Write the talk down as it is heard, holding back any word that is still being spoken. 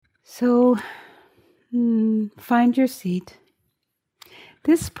So, find your seat.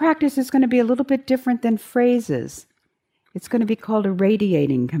 This practice is going to be a little bit different than phrases. It's going to be called a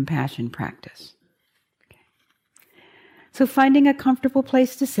radiating compassion practice. Okay. So finding a comfortable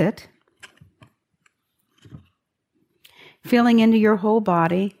place to sit, feeling into your whole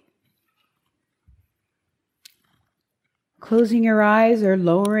body, closing your eyes or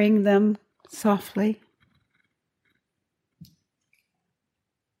lowering them softly.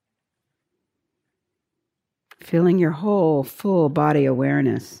 Feeling your whole full body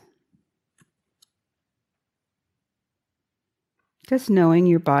awareness. Just knowing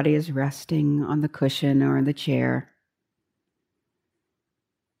your body is resting on the cushion or the chair.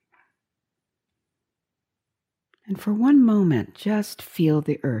 And for one moment, just feel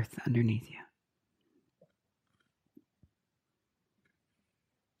the earth underneath you.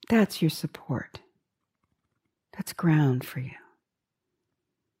 That's your support. That's ground for you.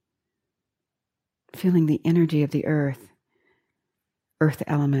 Feeling the energy of the earth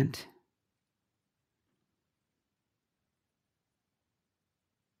element.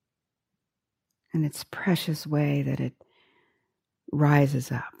 And its precious way that it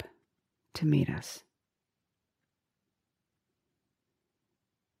rises up to meet us.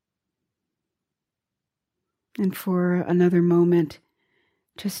 And for another moment,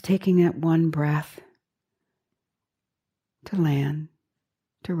 just taking that one breath to land,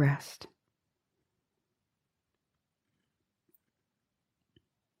 to rest.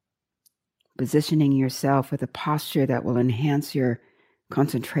 Positioning yourself with a posture that will enhance your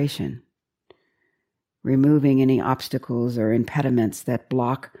concentration, removing any obstacles or impediments that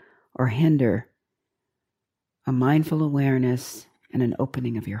block or hinder a mindful awareness and an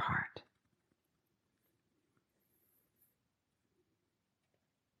opening of your heart.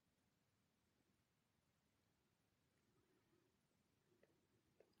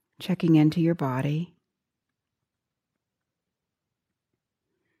 Checking into your body,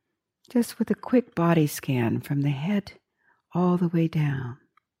 just with a quick body scan from the head all the way down.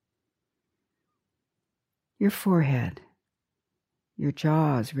 Your forehead, your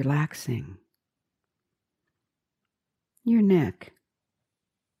jaws relaxing, your neck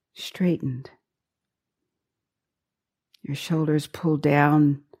straightened, your shoulders pulled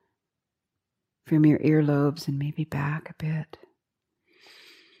down from your earlobes and maybe back a bit.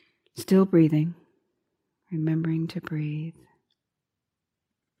 Still breathing, remembering to breathe.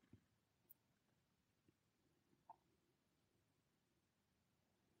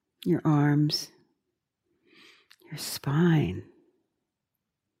 Your arms, your spine,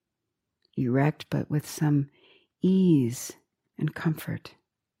 erect but with some ease and comfort.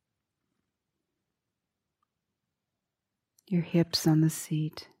 Your hips on the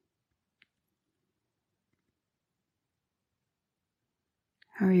seat.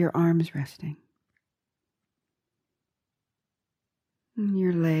 How are your arms resting? And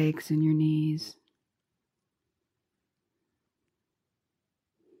your legs and your knees.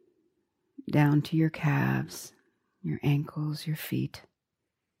 Down to your calves, your ankles, your feet.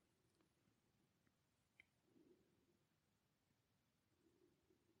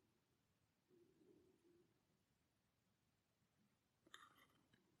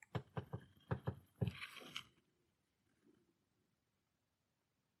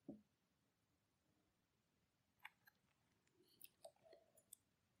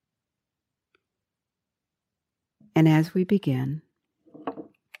 And as we begin,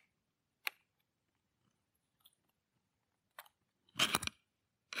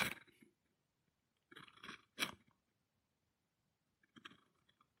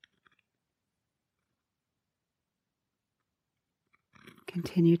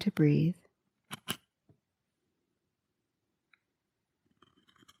 continue to breathe.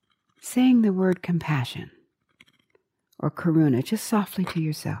 Saying the word compassion or karuna just softly to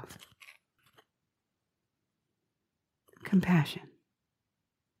yourself. Compassion.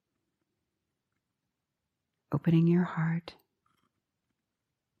 Opening your heart.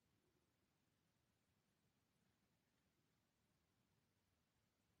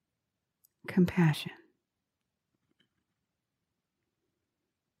 Compassion.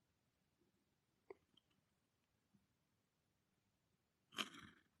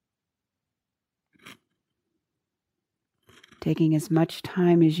 Taking as much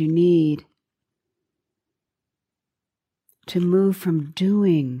time as you need to move from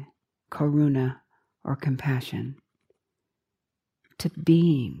doing karuna or compassion to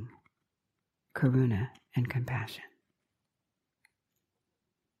being karuna and compassion.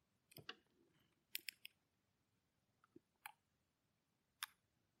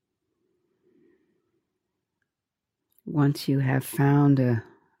 Once you have found a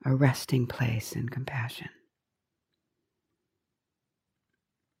a resting place in compassion.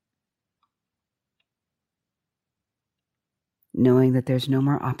 Knowing that there's no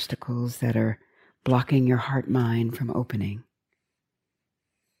more obstacles that are blocking your heart-mind from opening.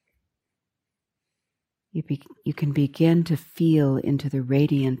 You can begin to feel into the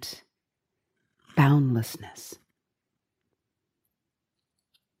radiant boundlessness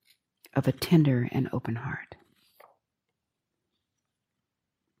of a tender and open heart.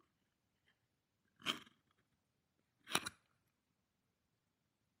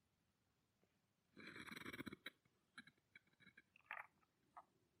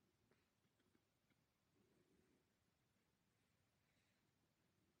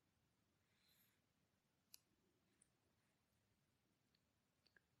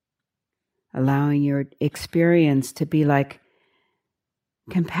 Allowing your experience to be like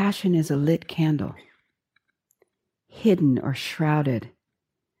compassion is a lit candle, hidden or shrouded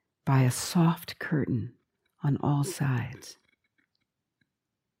by a soft curtain on all sides.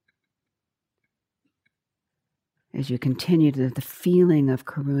 As you continue to the feeling of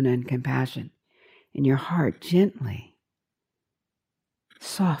karuna and compassion in your heart, gently,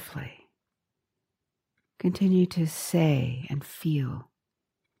 softly, continue to say and feel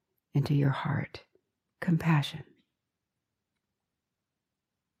into your heart compassion.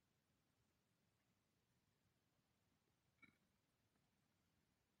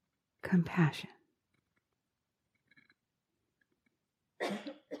 Compassion.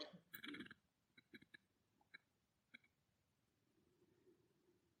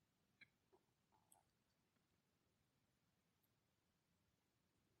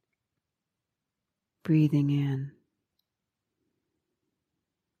 Breathing in.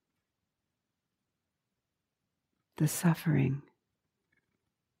 The suffering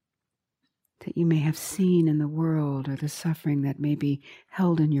that you may have seen in the world, or the suffering that may be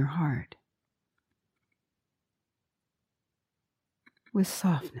held in your heart, with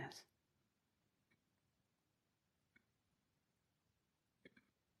softness.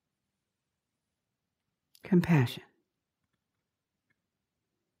 Compassion.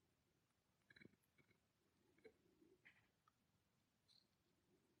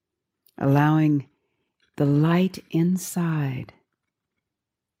 Allowing the light inside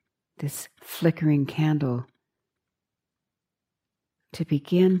this flickering candle to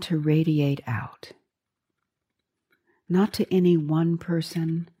begin to radiate out. Not to any one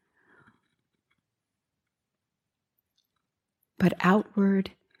person, but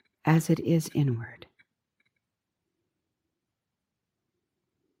outward as it is inward.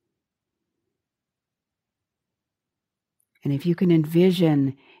 And if you can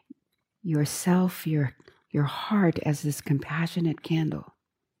envision yourself, your heart as this compassionate candle,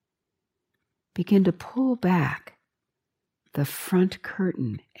 begin to pull back the front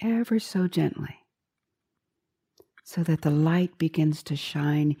curtain ever so gently so that the light begins to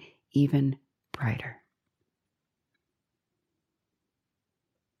shine even brighter.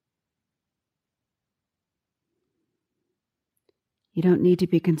 You don't need to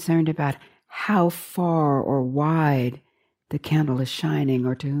be concerned about how far or wide the candle is shining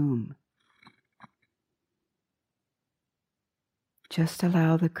or to whom. Just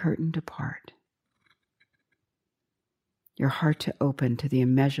allow the curtain to part, your heart to open to the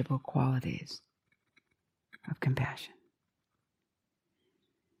immeasurable qualities of compassion.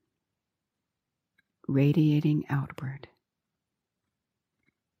 Radiating outward,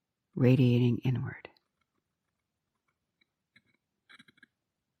 radiating inward.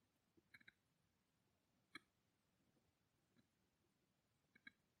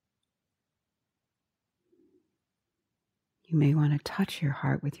 You may want to touch your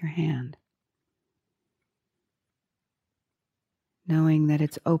heart with your hand, knowing that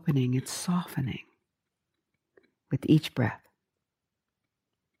it's opening, it's softening with each breath.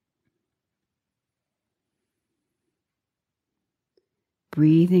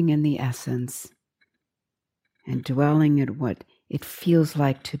 Breathing in the essence and dwelling in what it feels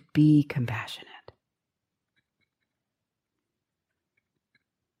like to be compassionate.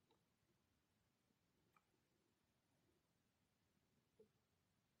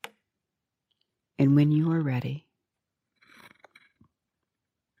 And when you are ready,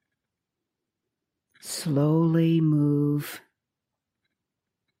 slowly move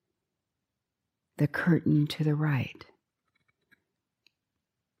the curtain to the right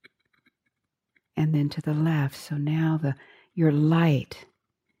and then to the left. So now your light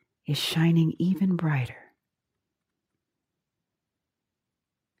is shining even brighter.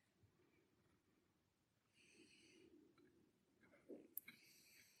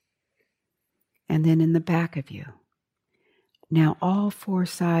 And then in the back of you, Now all four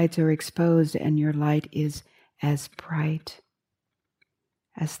sides are exposed and your light is as bright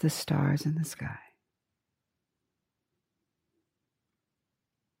as the stars in the sky.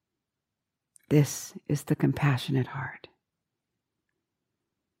 This is the compassionate heart.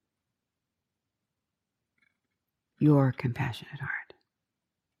 Your compassionate heart.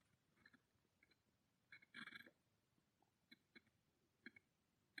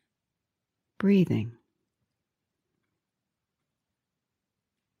 Breathing.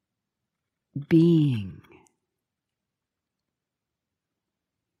 Being.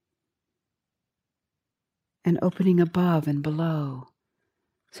 And opening above and below.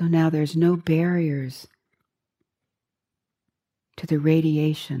 So now there's no barriers to the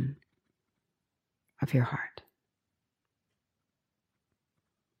radiation of your heart.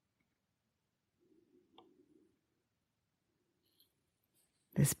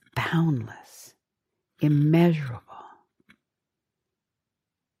 This boundless, immeasurable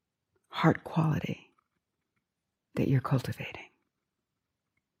heart quality that you're cultivating.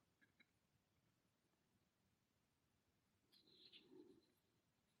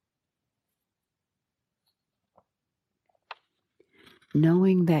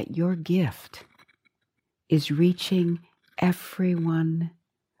 Knowing that your gift is reaching everyone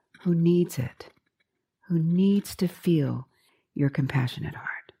who needs it, who needs to feel your compassionate heart.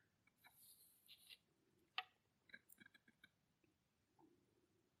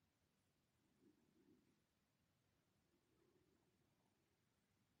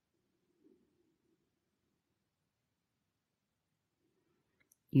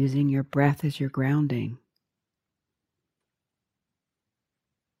 Using your breath as your grounding.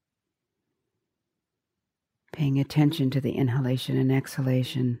 Paying attention to the inhalation and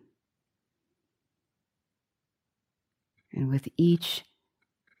exhalation. And with each,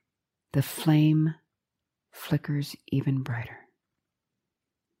 the flame flickers even brighter.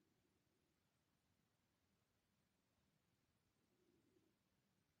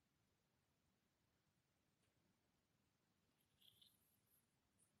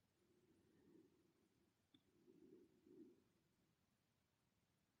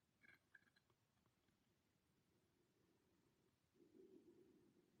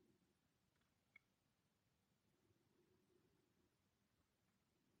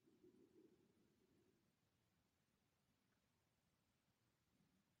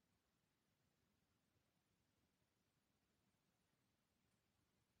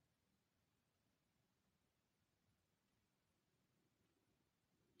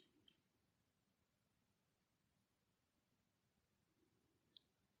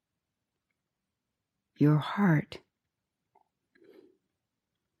 Your heart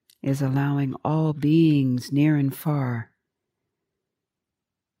is allowing all beings near and far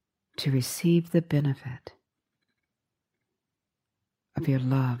to receive the benefit of your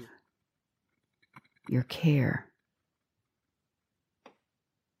love, your care,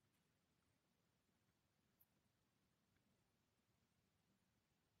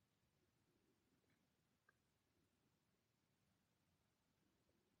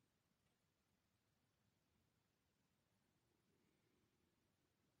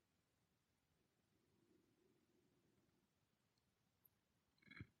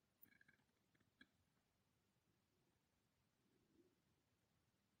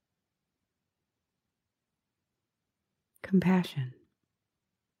 compassion.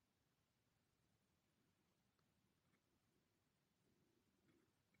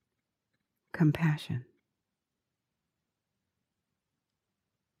 Compassion.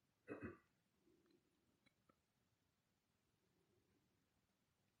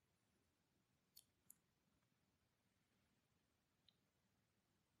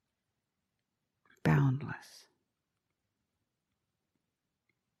 Boundless.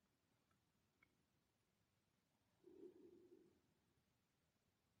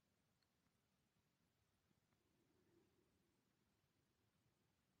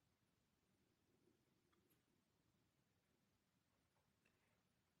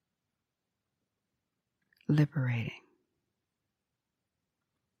 Liberating.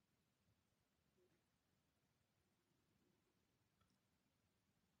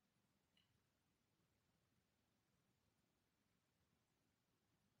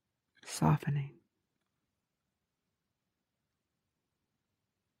 Softening.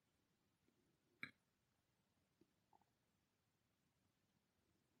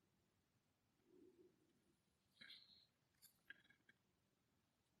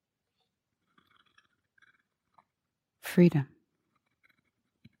 Freedom.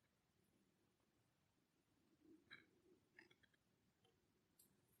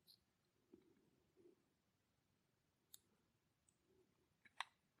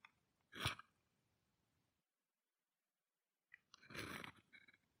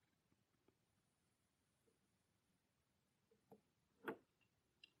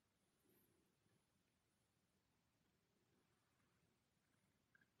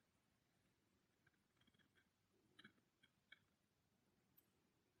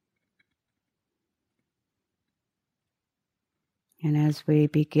 And as we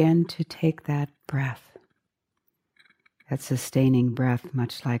begin to take that breath, that sustaining breath,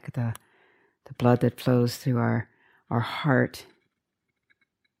 much like the blood that flows through our heart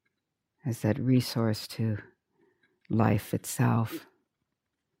as that resource to life itself.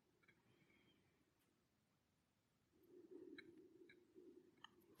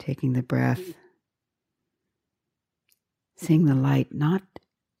 Taking the breath, seeing the light not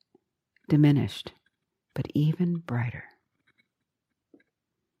diminished, but even brighter.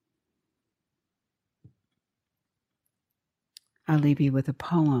 I'll leave you with a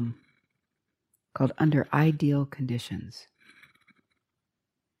poem called Under Ideal Conditions.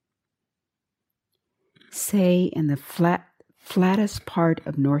 Say in the flattest part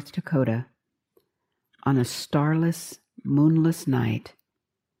of North Dakota, on a starless, moonless night,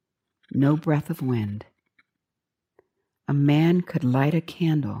 no breath of wind, a man could light a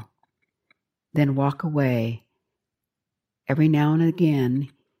candle, then walk away. Every now and again,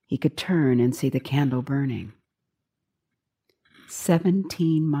 he could turn and see the candle burning.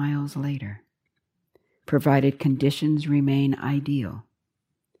 17 miles later, provided conditions remain ideal,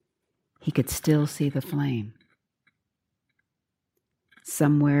 he could still see the flame.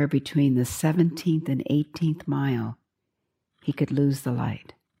 Somewhere between the 17th and 18th mile, he could lose the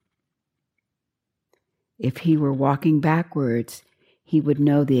light. If he were walking backwards, he would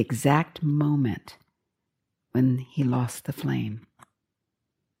know the exact moment when he lost the flame.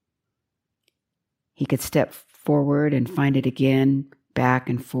 He could step forward and find it again, back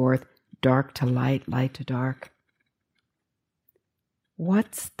and forth, dark to light, light to dark.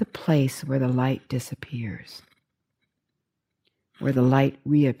 What's the place where the light disappears? Where the light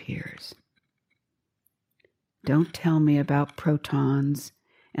reappears? Don't tell me about protons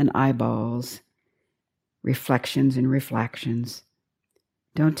and eyeballs, reflections and refractions.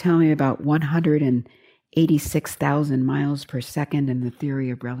 Don't tell me about 186,000 miles per second and the theory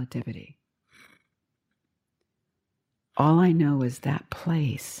of relativity. All I know is that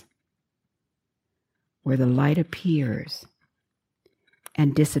place where the light appears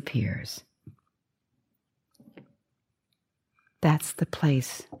and disappears. That's the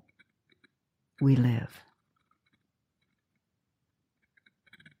place we live.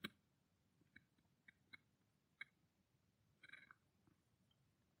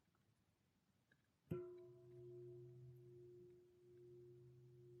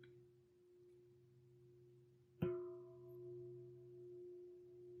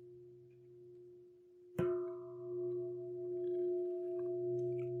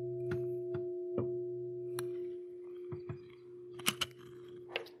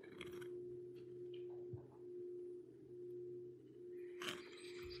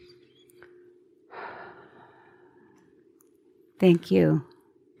 Thank you.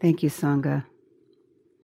 Thank you, Sangha.